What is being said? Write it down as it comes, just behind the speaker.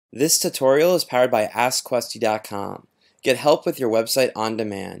This tutorial is powered by AskQuesty.com. Get help with your website on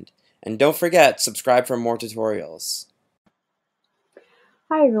demand. And don't forget, subscribe for more tutorials.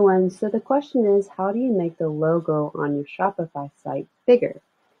 Hi everyone, so the question is, how do you make the logo on your Shopify site bigger?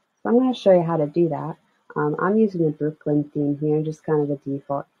 So I'm going to show you how to do that. I'm using the Brooklyn theme here, just kind of the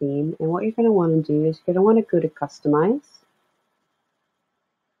default theme. And what you're going to want to do is you're going to want to go to Customize.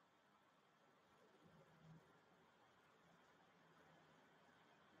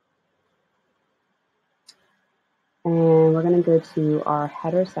 And we're going to go to our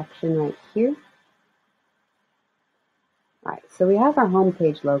header section right here. All right, so we have our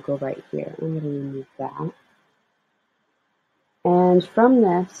homepage logo right here. I'm going to remove that. And from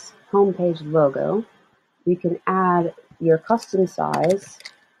this homepage logo, you can add your custom size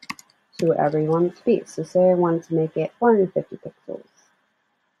to whatever you want it to be. So say I wanted to make it 450 pixels.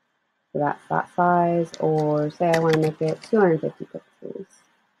 So that's that size, or say I want to make it 250 pixels.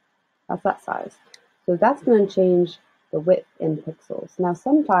 That's that size. So that's going to change the width in pixels. Now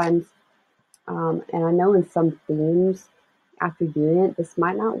sometimes, and I know in some themes, after doing it, this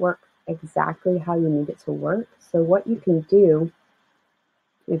might not work exactly how you need it to work. So what you can do,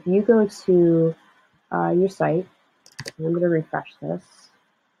 if you go to your site, and I'm going to refresh this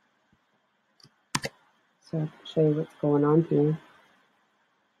so I can show you what's going on here.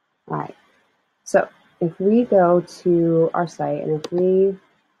 All right, so if we go to our site and if we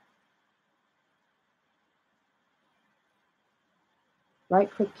right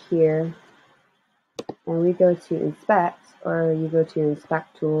click here and we go to inspect, or you go to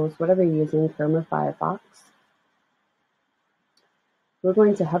inspect tools, whatever you're using, Chrome or Firefox, we're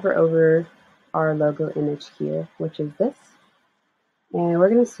going to hover over our logo image here, which is this, and we're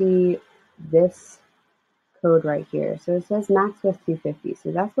going to see this code right here. So it says max width 250,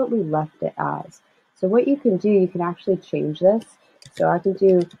 so that's what we left it as. So what you can do, you can actually change this. So I can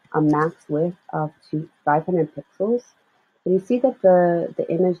do a max width of 500 pixels. And you see that the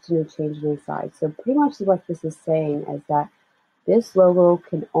image didn't change any size. So pretty much what this is saying is that this logo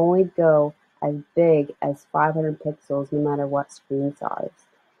can only go as big as 500 pixels no matter what screen size.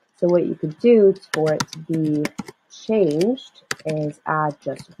 So what you could do for it to be changed is add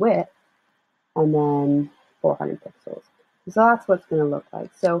just width and then 400 pixels. So that's what it's going to look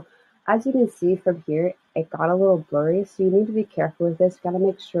like. So as you can see from here, it got a little blurry, so you need to be careful with this. You got to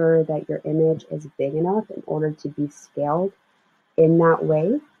make sure that your image is big enough in order to be scaled in that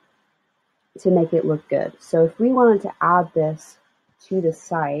way to make it look good. So if we wanted to add this to the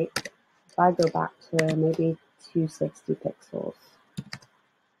site, if I go back to maybe 260 pixels.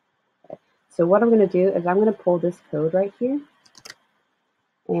 Okay. So what I'm going to do is I'm going to pull this code right here,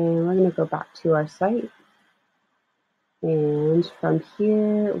 and we're going to go back to our site. And from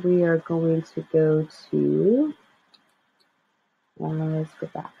here, we are going to go to, let's go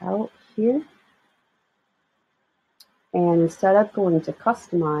back out here. And instead of going to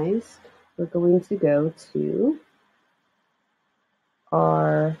customize, we're going to go to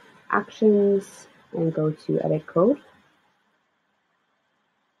our actions and go to edit code.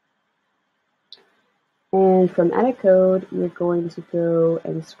 And from edit code, we're going to go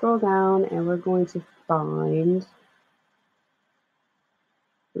and scroll down and we're going to find,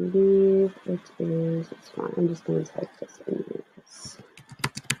 I believe it is, it's fine, I'm just going to type this in here.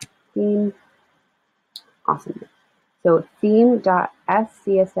 Theme, awesome. So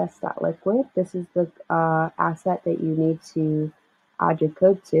theme.scss.liquid, this is the asset that you need to add your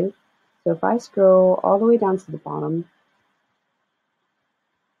code to. So if I scroll all the way down to the bottom,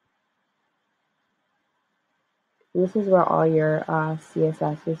 this is where all your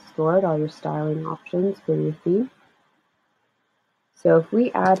CSS is stored, all your styling options for your theme. So if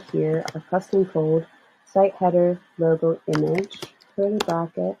we add here our custom code, site header, logo, image, curly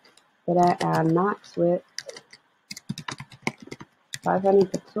bracket, then I add max width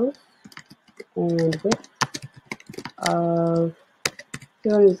 500 pixels and width of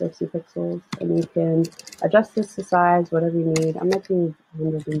 260 pixels, and you can adjust this to size, whatever you need. I'm making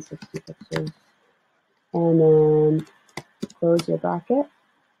 160 pixels. And then close your bracket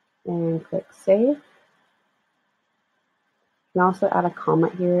and click save. You can also add a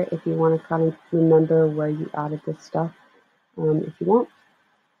comment here if you want to kind of remember where you added this stuff, if you want.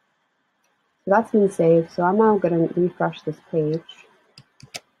 So that's been saved. So I'm now going to refresh this page.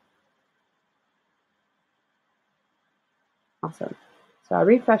 Awesome. So I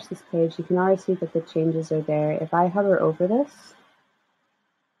refresh this page. You can already see that the changes are there. If I hover over this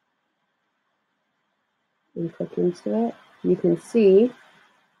and click into it, you can see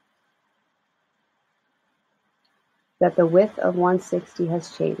that the width of 160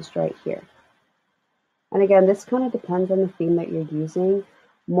 has changed right here. And again, this kind of depends on the theme that you're using.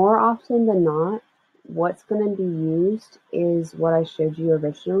 More often than not, what's going to be used is what I showed you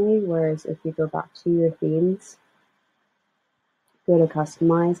originally, whereas if you go back to your themes, go to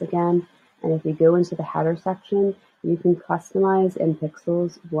customize again, and if you go into the header section, you can customize in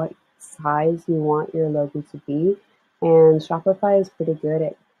pixels what size you want your logo to be. And Shopify is pretty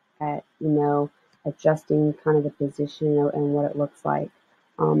good at adjusting kind of the position and what it looks like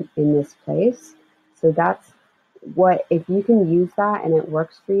in this place. So that's what, if you can use that and it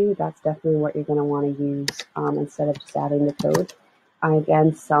works for you, that's definitely what you're going to want to use instead of just adding the code.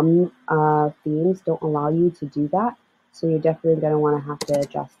 Again, some themes don't allow you to do that, so you're definitely going to want to have to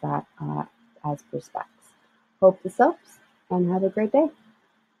adjust that as per specs. Hope this helps, and have a great day.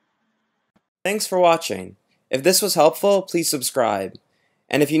 Thanks for watching. If this was helpful, please subscribe.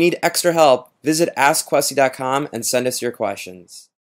 And if you need extra help, visit AskQuesty.com and send us your questions.